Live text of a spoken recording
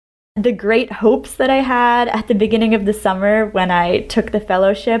the great hopes that I had at the beginning of the summer when I took the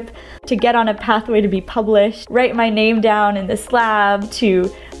fellowship to get on a pathway to be published, write my name down in this lab,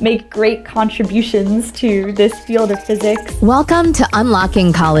 to make great contributions to this field of physics. Welcome to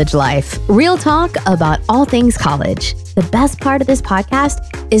Unlocking College Life, real talk about all things college. The best part of this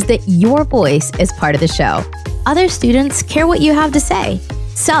podcast is that your voice is part of the show. Other students care what you have to say.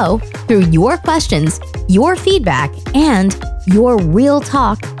 So, through your questions, your feedback, and your real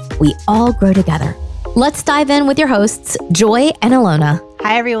talk, we all grow together. Let's dive in with your hosts, Joy and Ilona.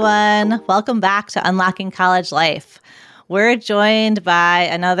 Hi, everyone. Welcome back to Unlocking College Life. We're joined by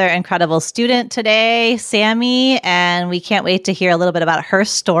another incredible student today, Sammy, and we can't wait to hear a little bit about her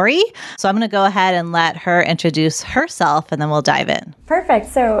story. So I'm going to go ahead and let her introduce herself, and then we'll dive in.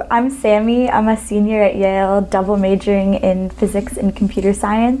 Perfect. So I'm Sammy. I'm a senior at Yale, double majoring in physics and computer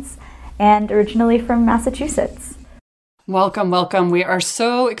science, and originally from Massachusetts. Welcome, welcome. We are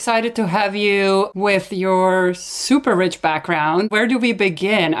so excited to have you with your super rich background. Where do we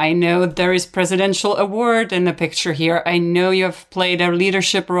begin? I know there is presidential award in the picture here. I know you have played a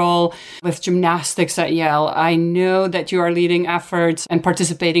leadership role with gymnastics at Yale. I know that you are leading efforts and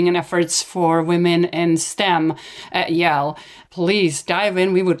participating in efforts for women in STEM at Yale. Please dive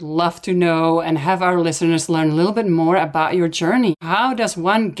in. We would love to know and have our listeners learn a little bit more about your journey. How does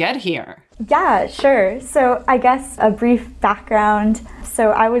one get here? Yeah, sure. So I guess a brief background.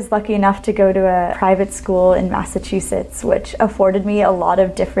 So I was lucky enough to go to a private school in Massachusetts, which afforded me a lot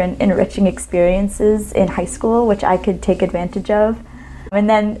of different enriching experiences in high school, which I could take advantage of. And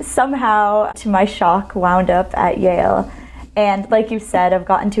then somehow, to my shock, wound up at Yale. And like you said, I've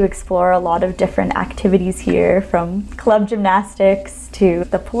gotten to explore a lot of different activities here, from club gymnastics to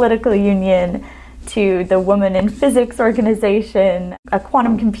the political union, to the Women in Physics organization, a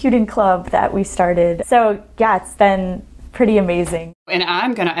quantum computing club that we started. So yeah, it's been pretty amazing. And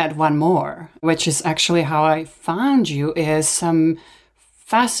I'm going to add one more, which is actually how I found you, is some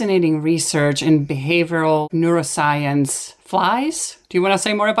fascinating research in behavioral neuroscience flies. Do you want to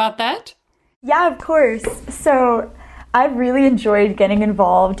say more about that? Yeah, of course. So I've really enjoyed getting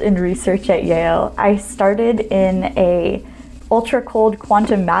involved in research at Yale. I started in a ultra-cold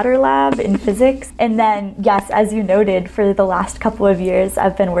quantum matter lab in physics. And then, yes, as you noted, for the last couple of years,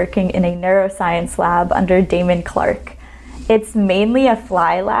 I've been working in a neuroscience lab under Damon Clark. It's mainly a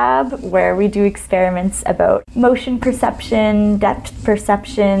fly lab where we do experiments about motion perception, depth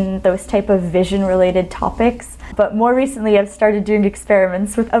perception, those type of vision-related topics. But more recently, I've started doing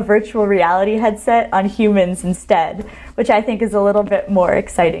experiments with a virtual reality headset on humans instead, which I think is a little bit more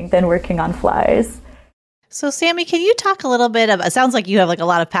exciting than working on flies. So Sammy, can you talk a little bit about, it sounds like you have a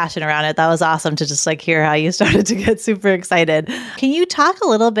lot of passion around it. That was awesome to just hear how you started to get super excited. Can you talk a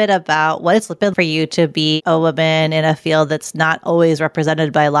little bit about what it's been for you to be a woman in a field that's not always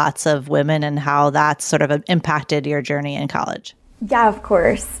represented by lots of women, and how that's sort of impacted your journey in college? Yeah, of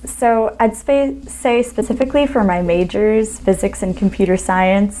course. So I'd say specifically for my majors, physics and computer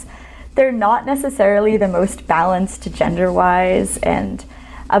science, they're not necessarily the most balanced gender-wise, and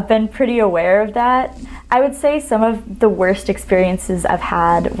I've been pretty aware of that. I would say some of the worst experiences I've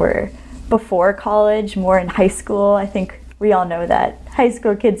had were before college, more in high school. I think we all know that high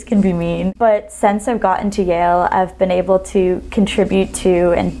school kids can be mean. But since I've gotten to Yale, I've been able to contribute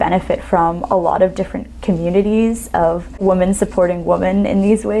to and benefit from a lot of different communities of women supporting women in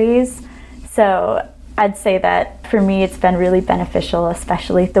these ways. So I'd say that for me, it's been really beneficial,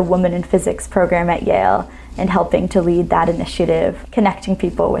 especially the Women in Physics program at Yale, and helping to lead that initiative, connecting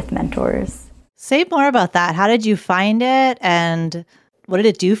people with mentors. Say more about that. How did you find it, and what did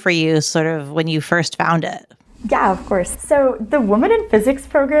it do for you sort of when you first found it? Yeah, of course. So the Women in Physics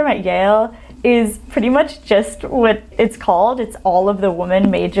program at Yale is pretty much just what it's called. It's all of the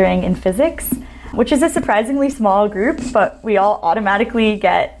women majoring in physics, which is a surprisingly small group, but we all automatically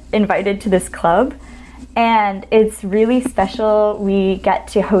get invited to this club. And it's really special. We get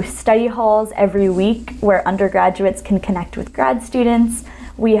to host study halls every week where undergraduates can connect with grad students.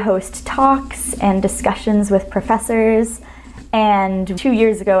 We host talks and discussions with professors. And 2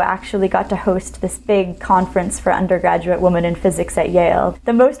 years ago, actually got to host this big conference for undergraduate women in physics at Yale.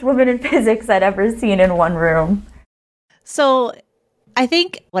 The most women in physics I'd ever seen in one room. So I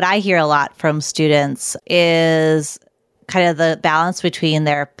think what I hear a lot from students is kind of the balance between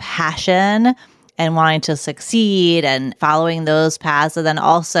their passion and wanting to succeed and following those paths, and then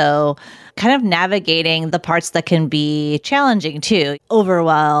also kind of navigating the parts that can be challenging too,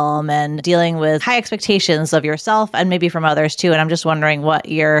 overwhelm and dealing with high expectations of yourself and maybe from others too. And I'm just wondering what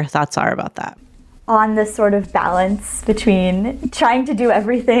your thoughts are about that. On this sort of balance between trying to do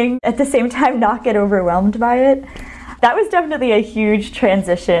everything at the same time, not get overwhelmed by it. That was definitely a huge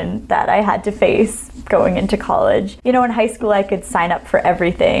transition that I had to face going into college. You know, in high school, I could sign up for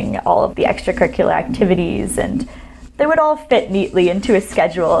everything, all of the extracurricular activities, and they would all fit neatly into a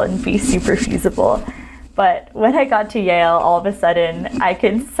schedule and be super feasible. But when I got to Yale, all of a sudden, I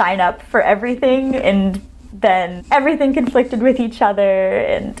could sign up for everything, and then everything conflicted with each other,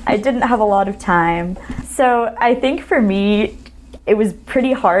 and I didn't have a lot of time. So I think for me, it was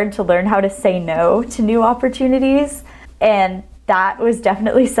pretty hard to learn how to say no to new opportunities, and that was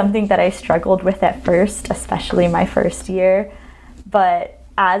definitely something that I struggled with at first, especially my first year. But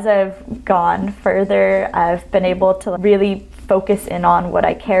as I've gone further, I've been able to really focus in on what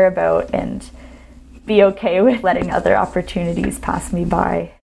I care about and be okay with letting other opportunities pass me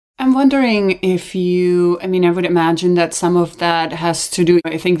by. I'm wondering if I would imagine that some of that has to do,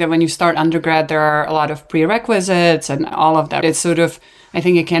 I think that when you start undergrad, there are a lot of prerequisites and all of that. It's sort of, I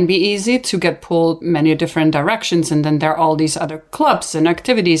think it can be easy to get pulled many different directions. And then there are all these other clubs and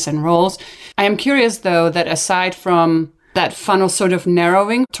activities and roles. I am curious, though, that aside from that funnel sort of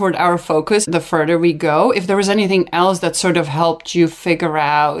narrowing toward our focus, the further we go, if there was anything else that sort of helped you figure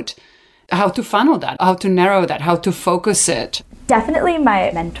out how to funnel that, how to narrow that, how to focus it. Definitely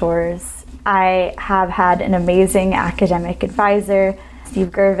my mentors. I have had an amazing academic advisor, Steve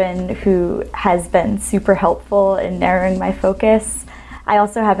Gervin, who has been super helpful in narrowing my focus. I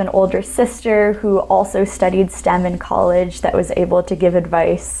also have an older sister who also studied STEM in college that was able to give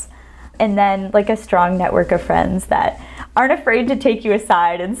advice. And then like a strong network of friends that aren't afraid to take you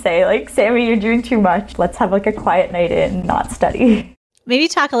aside and say, like, Sammy, you're doing too much. Let's have like a quiet night in, not study. Maybe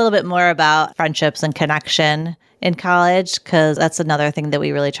talk a little bit more about friendships and connection in college, because that's another thing that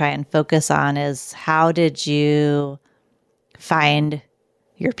we really try and focus on is how did you find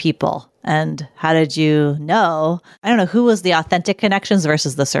your people and how did you know, who was the authentic connections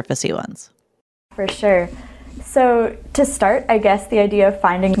versus the surfacey ones? For sure. So to start, I guess the idea of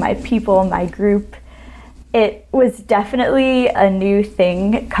finding my people, my group, it was definitely a new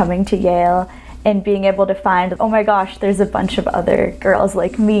thing coming to Yale. And being able to find, oh my gosh, there's a bunch of other girls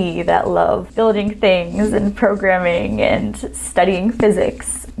like me that love building things and programming and studying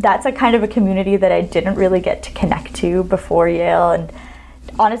physics. That's a kind of a community that I didn't really get to connect to before Yale, and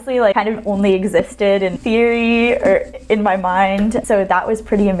honestly, like, kind of only existed in theory or in my mind. So that was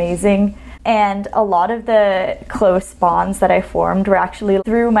pretty amazing. And a lot of the close bonds that I formed were actually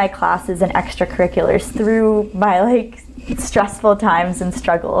through my classes and extracurriculars, through my stressful times and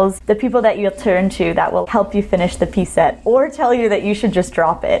struggles. The people that you'll turn to that will help you finish the PSET or tell you that you should just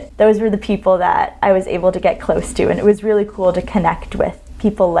drop it. Those were the people that I was able to get close to, and it was really cool to connect with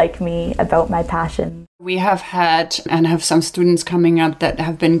people like me about my passion. We have had and have some students coming up that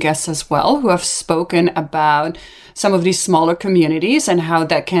have been guests as well, who have spoken about some of these smaller communities and how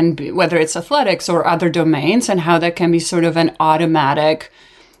that can be, whether it's athletics or other domains, and how that can be sort of an automatic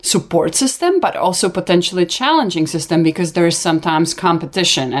support system, but also potentially challenging system because there is sometimes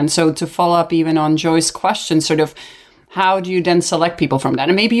competition. And so to follow up even on Joy's question, sort of how do you then select people from that?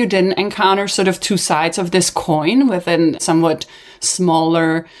 And maybe you didn't encounter sort of two sides of this coin within somewhat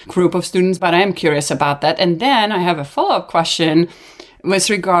smaller group of students, but I am curious about that. And then I have a follow-up question with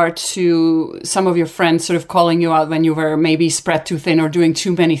regard to some of your friends sort of calling you out when you were maybe spread too thin or doing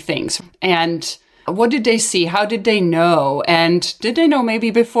too many things. And what did they see? How did they know? And did they know maybe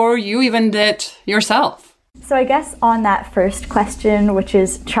before you even did yourself? So I guess on that first question, which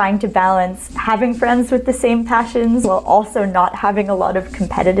is trying to balance having friends with the same passions while also not having a lot of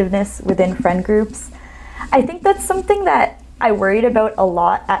competitiveness within friend groups, I think that's something that I worried about a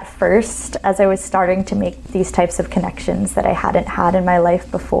lot at first as I was starting to make these types of connections that I hadn't had in my life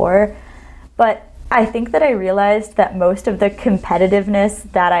before. But I think that I realized that most of the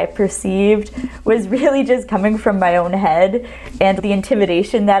competitiveness that I perceived was really just coming from my own head, and the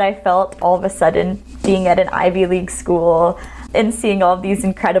intimidation that I felt all of a sudden being at an Ivy League school and seeing all of these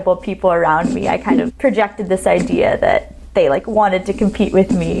incredible people around me. I kind of projected this idea that they wanted to compete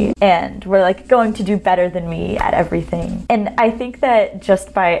with me and were going to do better than me at everything. And I think that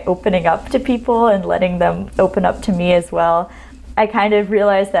just by opening up to people and letting them open up to me as well, I kind of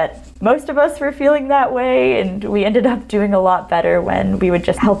realized that most of us were feeling that way, and we ended up doing a lot better when we would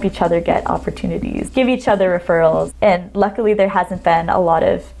just help each other get opportunities, give each other referrals. And luckily there hasn't been a lot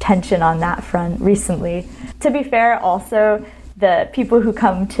of tension on that front recently. To be fair, also, the people who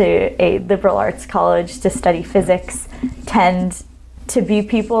come to a liberal arts college to study physics tend to be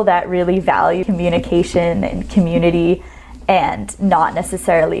people that really value communication and community and not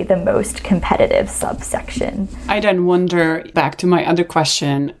necessarily the most competitive subsection. I then wonder, back to my other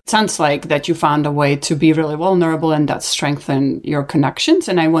question, it sounds like that you found a way to be really vulnerable and that strengthened your connections.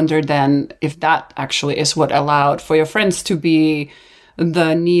 And I wonder then if that actually is what allowed for your friends to be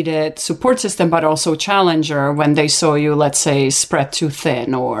the needed support system, but also challenger when they saw you, let's say, spread too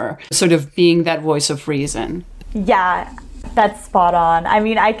thin or sort of being that voice of reason. Yeah, that's spot on. I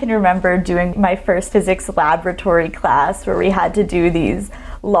mean, I can remember doing my first physics laboratory class where we had to do these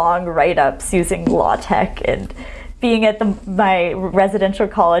long write-ups using LaTeX and being at my residential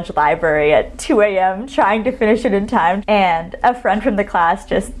college library at 2 a.m. trying to finish it in time. And a friend from the class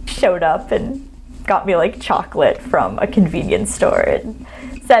just showed up and got me like chocolate from a convenience store and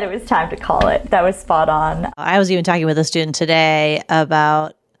said it was time to call it. That was spot on. I was even talking with a student today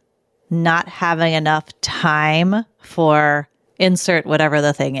about not having enough time for insert whatever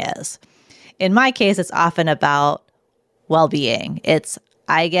the thing is. In my case, it's often about well-being.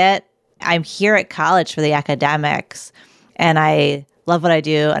 I'm here at college for the academics and I love what I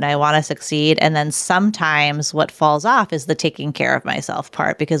do and I want to succeed. And then sometimes what falls off is the taking care of myself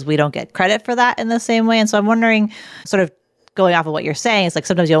part because we don't get credit for that in the same way. And so I'm wondering, sort of going off of what you're saying, it's like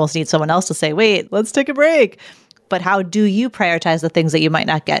sometimes you almost need someone else to say, wait, let's take a break. But how do you prioritize the things that you might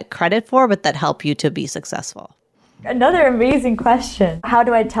not get credit for, but that help you to be successful? Another amazing question. How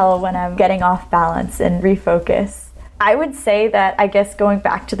do I tell when I'm getting off balance and refocus? I would say that, I guess going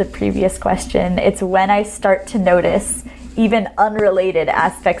back to the previous question, it's when I start to notice even unrelated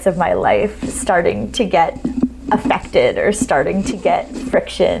aspects of my life starting to get affected or starting to get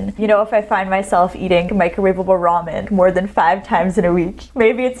friction. You know, if I find myself eating microwavable ramen more than 5 times in a week,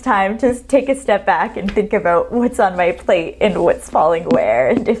 maybe it's time to take a step back and think about what's on my plate and what's falling where,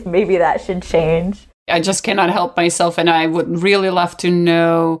 and if maybe that should change. I just cannot help myself, and I would really love to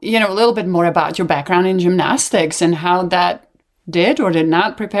know, a little bit more about your background in gymnastics and how that did or did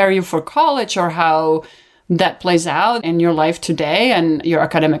not prepare you for college, or how that plays out in your life today and your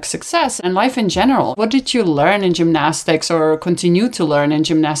academic success and life in general. What did you learn in gymnastics or continue to learn in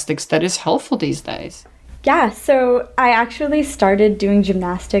gymnastics that is helpful these days? Yeah, so I actually started doing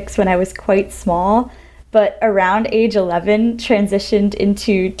gymnastics when I was quite small, but around age 11 transitioned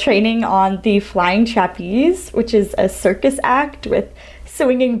into training on the flying trapeze, which is a circus act with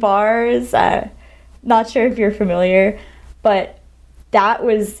swinging bars. Not sure if you're familiar, but that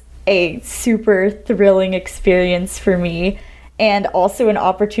was a super thrilling experience for me, and also an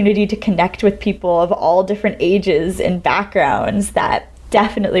opportunity to connect with people of all different ages and backgrounds that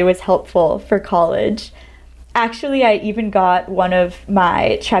definitely was helpful for college. Actually, I even got one of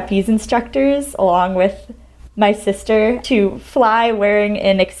my trapeze instructors, along with my sister, to fly wearing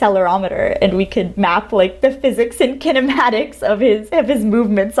an accelerometer, and we could map like the physics and kinematics of his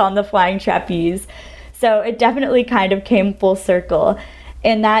movements on the flying trapeze. So it definitely kind of came full circle.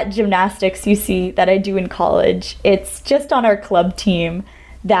 In that gymnastics you see that I do in college, it's just on our club team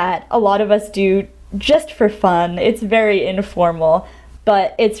that a lot of us do just for fun. It's very informal,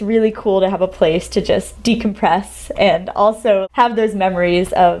 but it's really cool to have a place to just decompress and also have those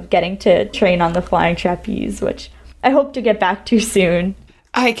memories of getting to train on the flying trapeze, which I hope to get back to soon.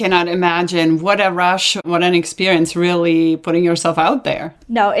 I cannot imagine. What a rush, what an experience, really putting yourself out there.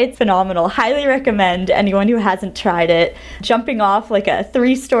 No, it's phenomenal. Highly recommend anyone who hasn't tried it. Jumping off like a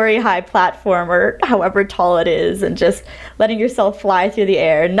 3-story high platform or however tall it is and just letting yourself fly through the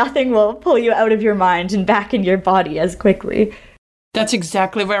air. Nothing will pull you out of your mind and back in your body as quickly. That's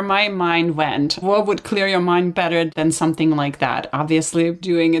exactly where my mind went. What would clear your mind better than something like that? Obviously,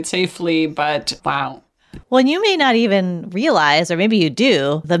 doing it safely, but wow. Well, you may not even realize, or maybe you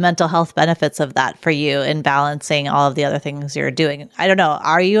do, the mental health benefits of that for you in balancing all of the other things you're doing. I don't know.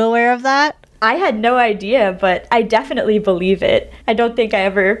 Are you aware of that? I had no idea, but I definitely believe it. I don't think I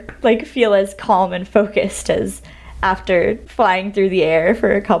ever feel as calm and focused as after flying through the air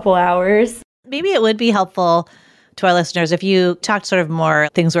for a couple hours. Maybe it would be helpful to our listeners if you talked sort of more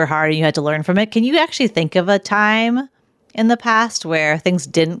things were hard and you had to learn from it. Can you actually think of a time in the past where things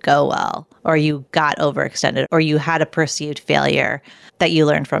didn't go well, or you got overextended, or you had a perceived failure that you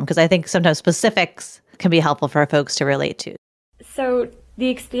learned from? Because I think sometimes specifics can be helpful for folks to relate to. So the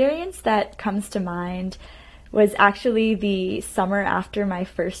experience that comes to mind was actually the summer after my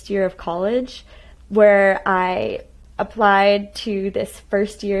first year of college, where I applied to this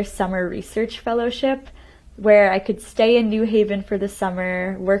first-year summer research fellowship, where I could stay in New Haven for the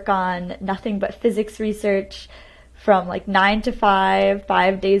summer, work on nothing but physics research, from 9 to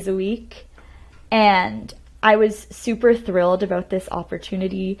 5 days a week. And I was super thrilled about this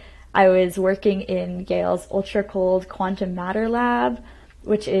opportunity. I was working in Yale's ultra cold quantum matter lab,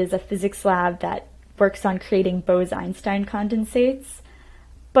 which is a physics lab that works on creating Bose-Einstein condensates.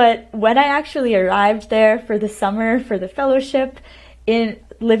 But when I actually arrived there for the summer for the fellowship,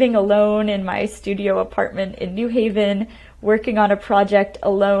 living alone in my studio apartment in New Haven, working on a project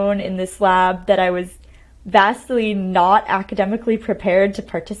alone in this lab that I was vastly not academically prepared to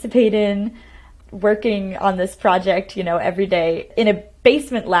participate in, working on this project, every day in a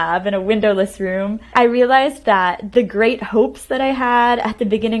basement lab in a windowless room, I realized that the great hopes that I had at the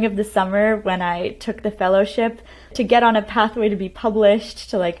beginning of the summer when I took the fellowship to get on a pathway to be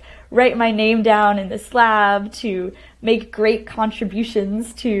published, to write my name down in this lab, to make great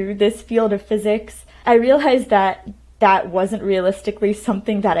contributions to this field of physics, I realized that that wasn't realistically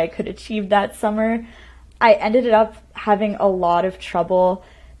something that I could achieve that summer. I ended up having a lot of trouble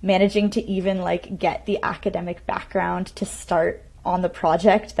managing to even get the academic background to start on the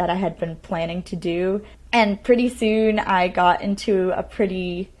project that I had been planning to do. And pretty soon I got into a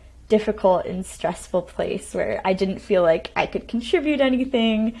pretty difficult and stressful place where I didn't feel like I could contribute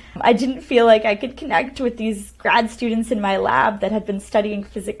anything. I didn't feel like I could connect with these grad students in my lab that had been studying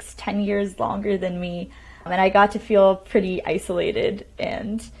physics 10 years longer than me. And I got to feel pretty isolated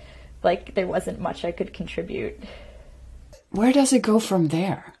and like there wasn't much I could contribute. Where does it go from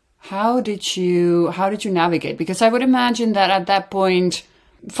there? How did you navigate? Because I would imagine that at that point,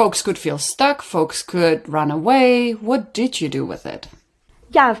 folks could feel stuck, folks could run away. What did you do with it?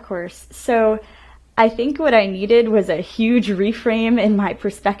 Yeah, of course. So I think what I needed was a huge reframe in my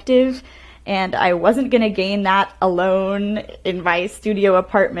perspective, and I wasn't going to gain that alone in my studio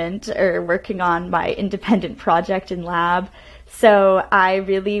apartment or working on my independent project in lab. So I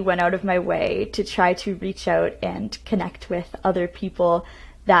really went out of my way to try to reach out and connect with other people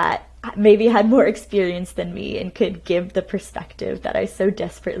that maybe had more experience than me and could give the perspective that I so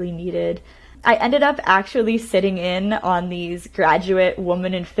desperately needed. I ended up actually sitting in on these graduate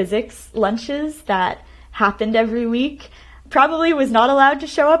woman in physics lunches that happened every week. Probably was not allowed to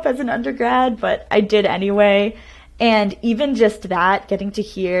show up as an undergrad, but I did anyway. And even just that, getting to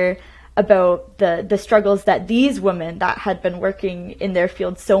hear about the struggles that these women that had been working in their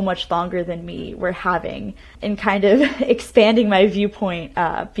field so much longer than me were having, and kind of expanding my viewpoint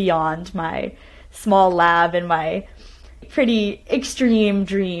beyond my small lab and my pretty extreme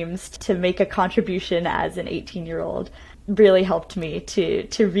dreams to make a contribution as an 18-year-old really helped me to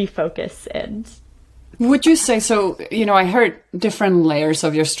refocus. And would you say so? I heard different layers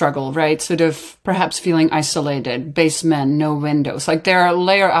of your struggle, right? Sort of perhaps feeling isolated, basement, no windows. Like there are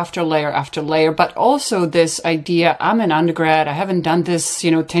layer after layer after layer, but also this idea, I'm an undergrad, I haven't done this,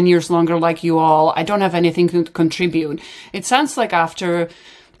 10 years longer like you all, I don't have anything to contribute. It sounds like after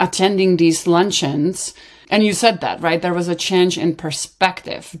attending these luncheons, and you said that, right? There was a change in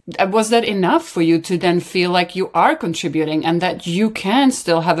perspective. Was that enough for you to then feel like you are contributing and that you can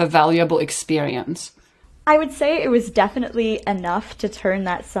still have a valuable experience? I would say it was definitely enough to turn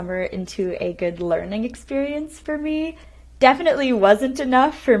that summer into a good learning experience for me. Definitely wasn't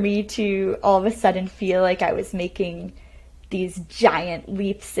enough for me to all of a sudden feel like I was making these giant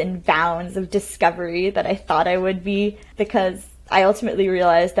leaps and bounds of discovery that I thought I would be, because I ultimately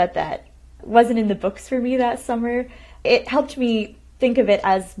realized that wasn't in the books for me that summer. It helped me think of it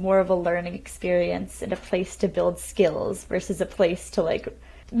as more of a learning experience and a place to build skills versus a place to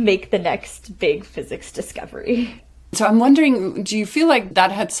make the next big physics discovery. So I'm wondering, do you feel like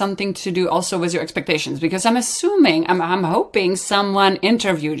that had something to do also with your expectations? Because I'm assuming, I'm hoping someone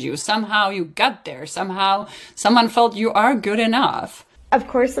interviewed you. Somehow you got there. Somehow someone felt you are good enough. Of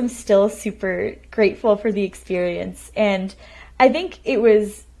course, I'm still super grateful for the experience. And I think it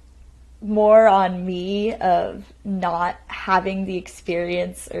was more on me of not having the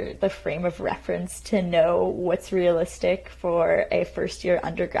experience or the frame of reference to know what's realistic for a first-year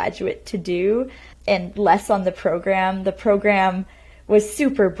undergraduate to do, and less on the program. The program was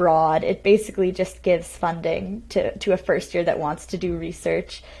super broad. It basically just gives funding to a first year that wants to do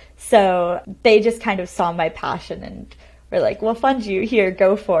research. So they just kind of saw my passion and were like, we'll fund you, here,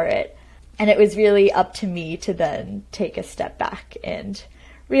 go for it. And it was really up to me to then take a step back and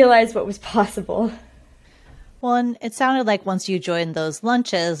realize what was possible. Well, and it sounded like once you joined those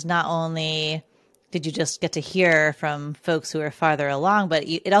lunches, not only did you just get to hear from folks who are farther along, but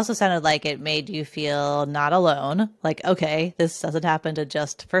it also sounded like it made you feel not alone. Like, okay, this doesn't happen to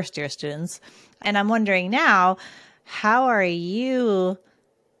just first year students. And I'm wondering now, how are you,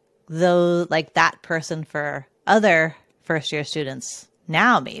 though, like that person for other first year students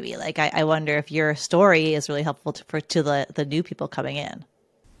now, maybe? Like, I wonder if your story is really helpful to the new people coming in.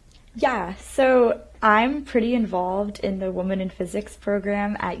 Yeah, so I'm pretty involved in the Women in Physics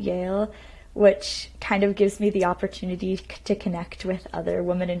program at Yale, which kind of gives me the opportunity to connect with other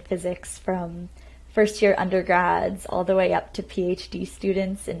women in physics from first year undergrads all the way up to PhD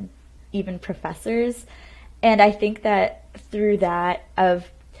students and even professors. And I think that through that, I've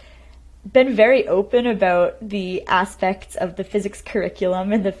been very open about the aspects of the physics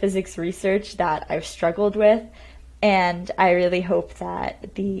curriculum and the physics research that I've struggled with. And I really hope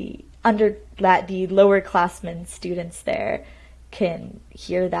that the lower classmen students there can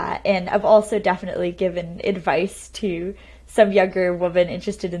hear that. And I've also definitely given advice to some younger women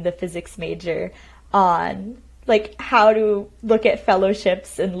interested in the physics major on like how to look at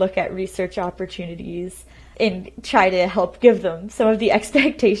fellowships and look at research opportunities and try to help give them some of the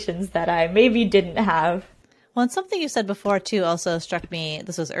expectations that I maybe didn't have. Well, and something you said before too also struck me.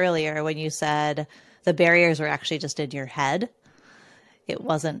 This was earlier when you said the barriers were actually just in your head. They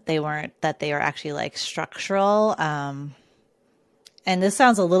weren't that they were actually like structural. And this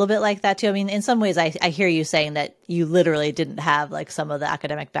sounds a little bit like that too. I mean, in some ways I hear you saying that you literally didn't have like some of the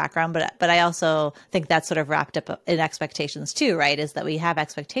academic background, but I also think that's sort of wrapped up in expectations too, right? Is that we have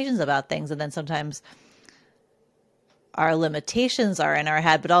expectations about things, and then sometimes our limitations are in our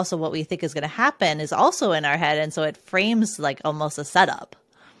head, but also what we think is going to happen is also in our head. And so it frames like almost a setup.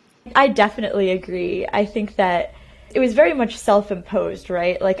 I definitely agree. I think that it was very much self-imposed,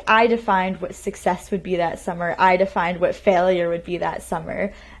 right? Like I defined what success would be that summer. I defined what failure would be that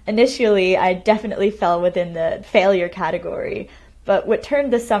summer. Initially, I definitely fell within the failure category. But what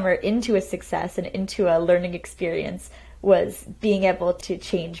turned the summer into a success and into a learning experience was being able to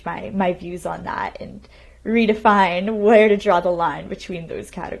change my views on that and redefine where to draw the line between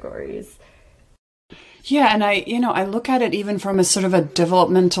those categories. Yeah, and I look at it even from a sort of a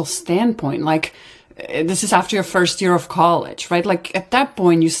developmental standpoint, like this is after your first year of college, right? Like at that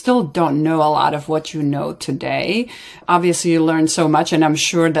point, you still don't know a lot of what you know today. Obviously, you learn so much. And I'm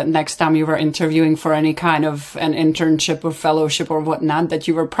sure that next time you were interviewing for any kind of an internship or fellowship or whatnot, that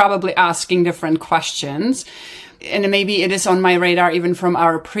you were probably asking different questions. And maybe it is on my radar, even from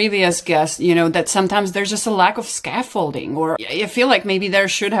our previous guest, that sometimes there's just a lack of scaffolding, or I feel like maybe there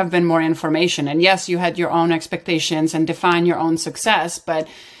should have been more information. And yes, you had your own expectations and define your own success, but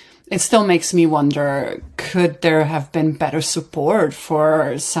it still makes me wonder, could there have been better support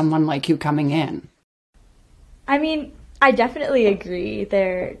for someone like you coming in? I mean, I definitely agree.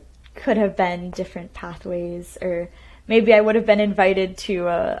 There could have been different pathways, or maybe I would have been invited to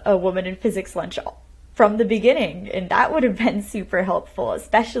a woman in physics lunch from the beginning, and that would have been super helpful,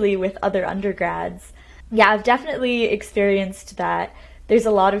 especially with other undergrads. Yeah, I've definitely experienced that there's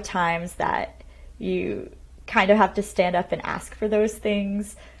a lot of times that you kind of have to stand up and ask for those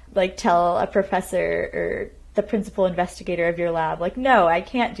things, like tell a professor or the principal investigator of your lab, like, no, I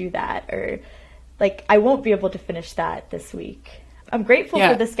can't do that, or like, I won't be able to finish that this week. I'm grateful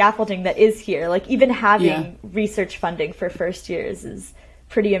for the scaffolding that is here. Like, even having research funding for first years is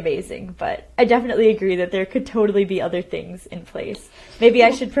pretty amazing, but I definitely agree that there could totally be other things in place. Maybe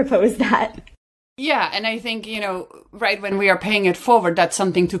I should propose that. Yeah, and I think, right when we are paying it forward, that's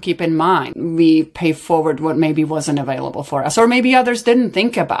something to keep in mind. We pay forward what maybe wasn't available for us, or maybe others didn't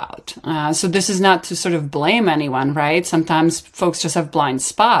think about. So this is not to sort of blame anyone, right? Sometimes folks just have blind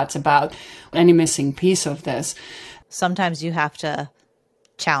spots about any missing piece of this. Sometimes you have to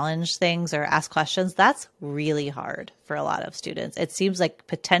challenge things or ask questions. That's really hard for a lot of students. It seems like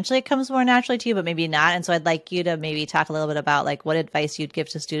potentially it comes more naturally to you, but maybe not. And so I'd like you to maybe talk a little bit about like what advice you'd give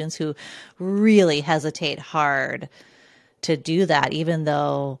to students who really hesitate hard to do that, even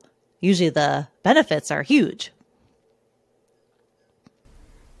though usually the benefits are huge.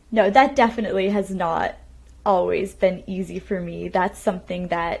 No, that definitely has not always been easy for me. That's something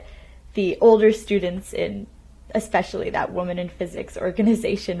that the older students in especially that Women in Physics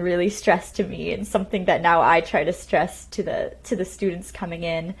organization really stressed to me, and something that now I try to stress to the students coming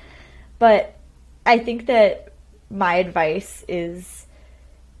in. But I think that my advice is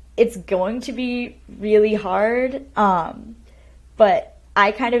it's going to be really hard, but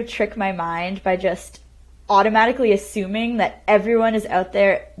I kind of trick my mind by just automatically assuming that everyone is out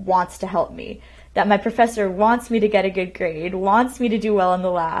there wants to help me, that my professor wants me to get a good grade, wants me to do well in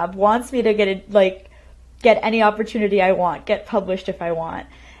the lab, wants me to get any opportunity I want, get published if I want.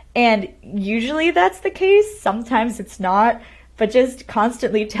 And usually that's the case. Sometimes it's not. But just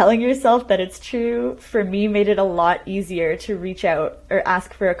constantly telling yourself that it's true, for me, made it a lot easier to reach out or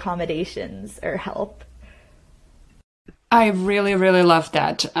ask for accommodations or help. I really, really love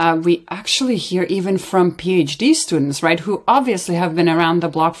that. We actually hear even from PhD students, right, who obviously have been around the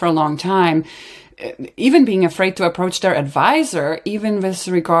block for a long time, even being afraid to approach their advisor, even with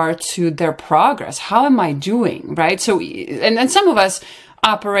regard to their progress. How am I doing, right? So, and some of us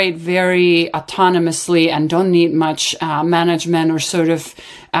operate very autonomously and don't need much management or sort of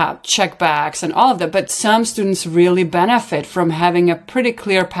checkbacks and all of that. But some students really benefit from having a pretty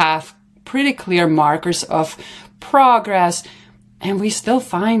clear path, pretty clear markers of progress. And we still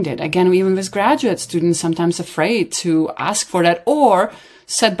find it, again, even with graduate students, sometimes afraid to ask for that or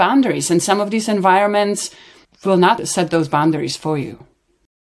set boundaries. And some of these environments will not set those boundaries for you.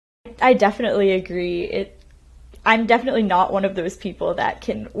 I definitely agree. I'm definitely not one of those people that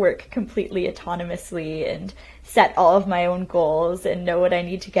can work completely autonomously and set all of my own goals and know what I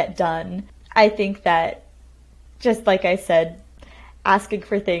need to get done. I think that, just like I said, asking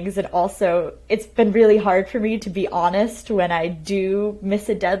for things, and also it's been really hard for me to be honest when I do miss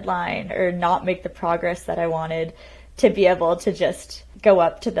a deadline or not make the progress that I wanted, to be able to just go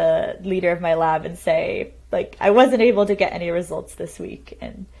up to the leader of my lab and say, like, I wasn't able to get any results this week.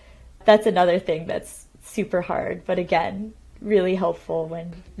 And that's another thing that's super hard, but again, really helpful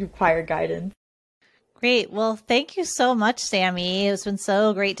when you require guidance. Great. Well, thank you so much, Sammy. It's been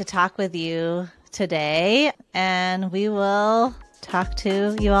so great to talk with you today, and we will talk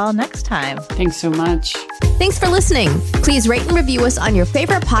to you all next time. Thanks so much. Thanks for listening. Please rate and review us on your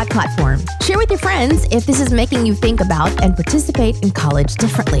favorite pod platform. Share with your friends if this is making you think about and participate in college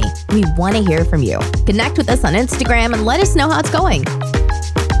differently. We want to hear from you. Connect with us on Instagram and let us know how it's going.